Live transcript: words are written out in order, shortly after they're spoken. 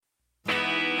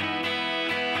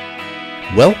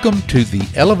Welcome to the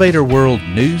Elevator World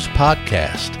News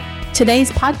Podcast.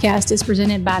 Today's podcast is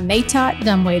presented by Maytot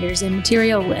Dumbwaiters and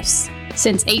Material Lifts.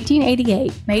 Since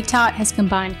 1888, Maytot has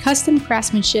combined custom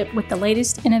craftsmanship with the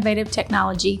latest innovative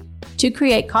technology to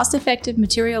create cost-effective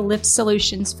material lift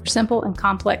solutions for simple and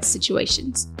complex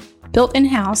situations. Built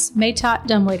in-house, Maytot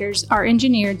dumbwaiters are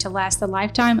engineered to last the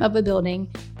lifetime of a building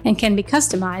and can be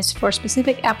customized for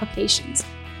specific applications.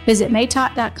 Visit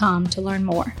maytot.com to learn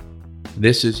more.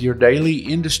 This is your daily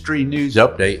industry news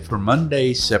update for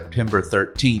Monday, September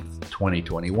 13th,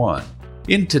 2021.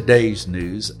 In today's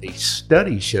news, a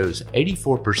study shows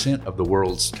 84% of the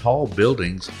world's tall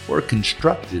buildings were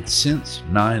constructed since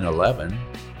 9/11.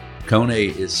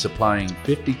 Kone is supplying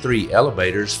 53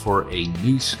 elevators for a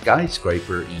new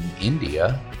skyscraper in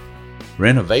India.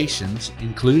 Renovations,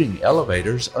 including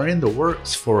elevators, are in the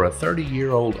works for a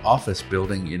 30-year-old office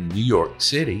building in New York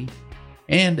City.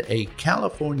 And a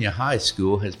California high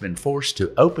school has been forced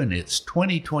to open its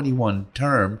 2021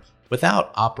 term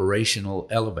without operational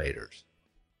elevators.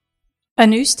 A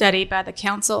new study by the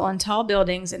Council on Tall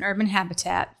Buildings and Urban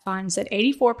Habitat finds that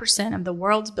 84% of the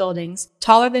world's buildings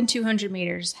taller than 200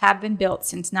 meters have been built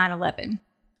since 9/11.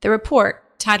 The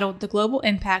report, titled The Global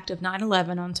Impact of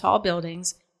 9/11 on Tall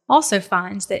Buildings, also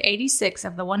finds that 86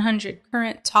 of the 100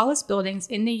 current tallest buildings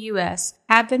in the U.S.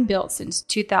 have been built since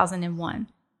 2001.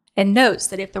 And notes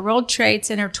that if the World Trade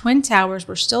Center Twin Towers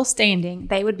were still standing,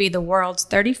 they would be the world's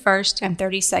 31st and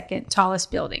 32nd tallest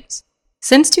buildings.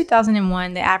 Since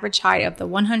 2001, the average height of the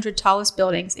 100 tallest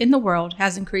buildings in the world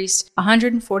has increased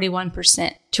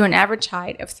 141% to an average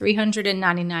height of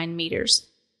 399 meters.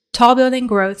 Tall building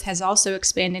growth has also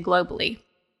expanded globally.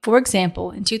 For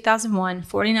example, in 2001,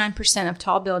 49% of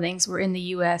tall buildings were in the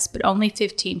U.S., but only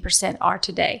 15% are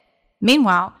today.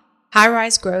 Meanwhile,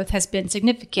 high-rise growth has been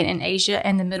significant in Asia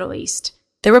and the Middle East.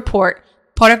 The report,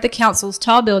 part of the Council's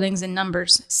Tall Buildings in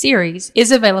Numbers series, is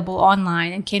available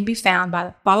online and can be found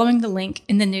by following the link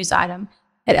in the news item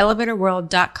at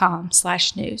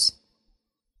elevatorworld.com/news.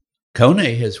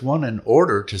 Kone has won an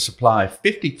order to supply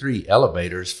 53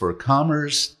 elevators for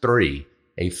Commerce 3,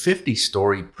 a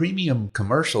 50-story premium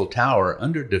commercial tower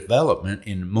under development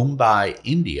in Mumbai,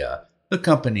 India, the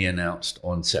company announced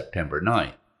on September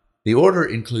 9th. The order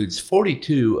includes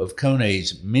 42 of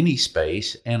Kone's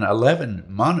mini-space and 11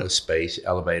 monospace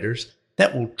elevators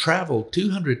that will travel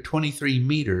 223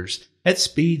 meters at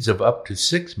speeds of up to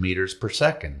 6 meters per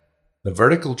second. The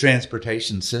vertical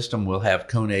transportation system will have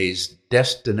Kone's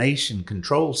destination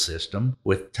control system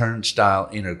with turnstile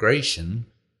integration,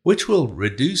 which will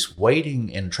reduce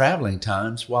waiting and traveling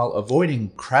times while avoiding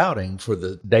crowding for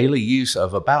the daily use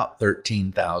of about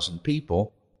 13,000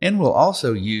 people, and will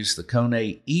also use the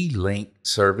Kone E-Link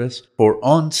service for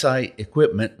on-site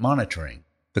equipment monitoring.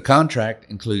 The contract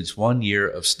includes 1 year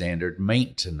of standard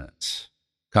maintenance.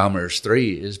 Commerce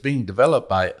 3 is being developed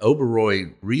by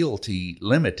Oberoi Realty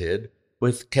Limited,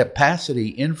 with Capacity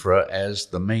Infra as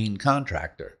the main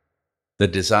contractor. The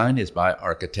design is by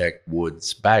architect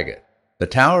Woods Baggett. The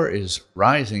tower is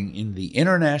rising in the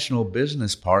International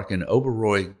Business Park in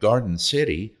Oberoi Garden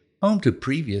City, home to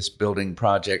previous building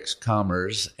projects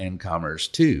Commerce and Commerce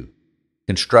 2.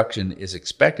 Construction is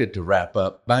expected to wrap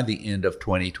up by the end of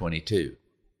 2022.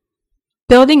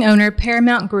 Building owner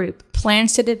Paramount Group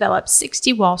plans to develop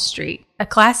 60 Wall Street, a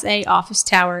Class A office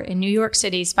tower in New York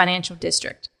City's financial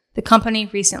district, the company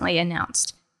recently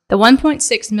announced. The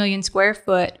 1.6 million square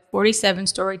foot,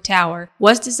 47-story tower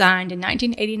was designed in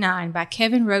 1989 by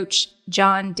Kevin Roach,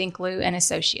 John Dinklew and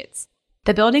Associates.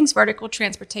 The building's vertical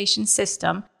transportation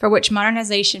system, for which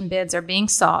modernization bids are being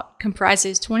sought,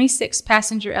 comprises 26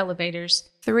 passenger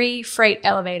elevators, 3 freight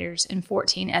elevators, and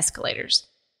 14 escalators.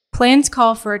 Plans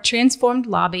call for a transformed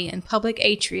lobby and public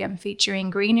atrium featuring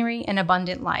greenery and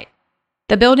abundant light.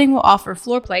 The building will offer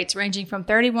floor plates ranging from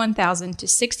 31,000 to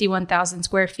 61,000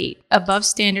 square feet, above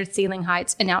standard ceiling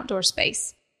heights and outdoor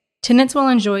space. Tenants will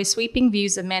enjoy sweeping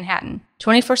views of Manhattan,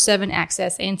 24/7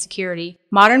 access and security,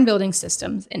 modern building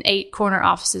systems, and 8 corner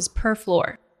offices per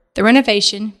floor. The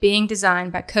renovation, being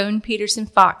designed by Cohn Peterson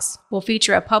Fox, will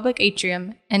feature a public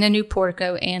atrium and a new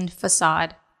portico and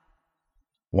facade.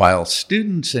 While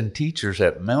students and teachers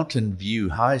at Mountain View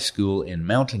High School in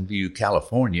Mountain View,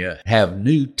 California, have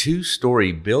new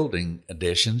 2-story building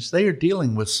additions, they are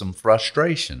dealing with some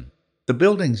frustration. The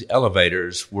building's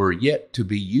elevators were yet to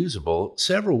be usable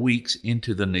several weeks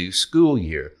into the new school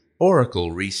year,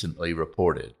 Oracle recently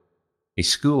reported. A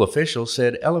school official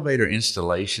said elevator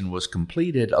installation was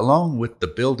completed along with the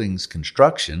building's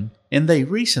construction, and they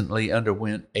recently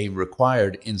underwent a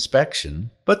required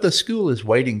inspection, but the school is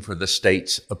waiting for the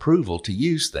state's approval to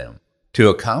use them. To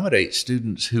accommodate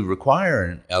students who require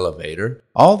an elevator,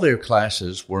 all their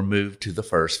classes were moved to the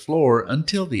first floor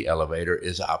until the elevator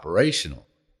is operational.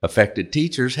 Affected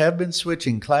teachers have been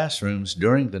switching classrooms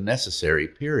during the necessary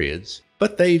periods,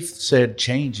 but they've said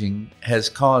changing has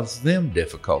caused them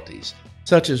difficulties,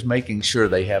 such as making sure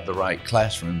they have the right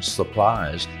classroom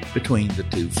supplies between the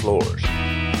two floors.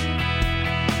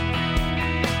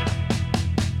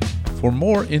 For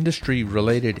more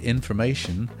industry-related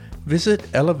information, visit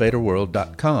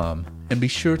elevatorworld.com and be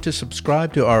sure to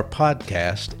subscribe to our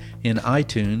podcast in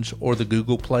iTunes or the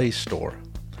Google Play Store.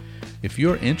 If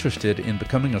you're interested in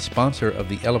becoming a sponsor of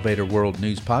the Elevator World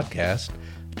News Podcast,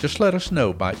 just let us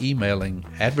know by emailing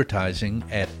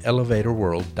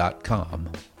advertising@elevatorworld.com.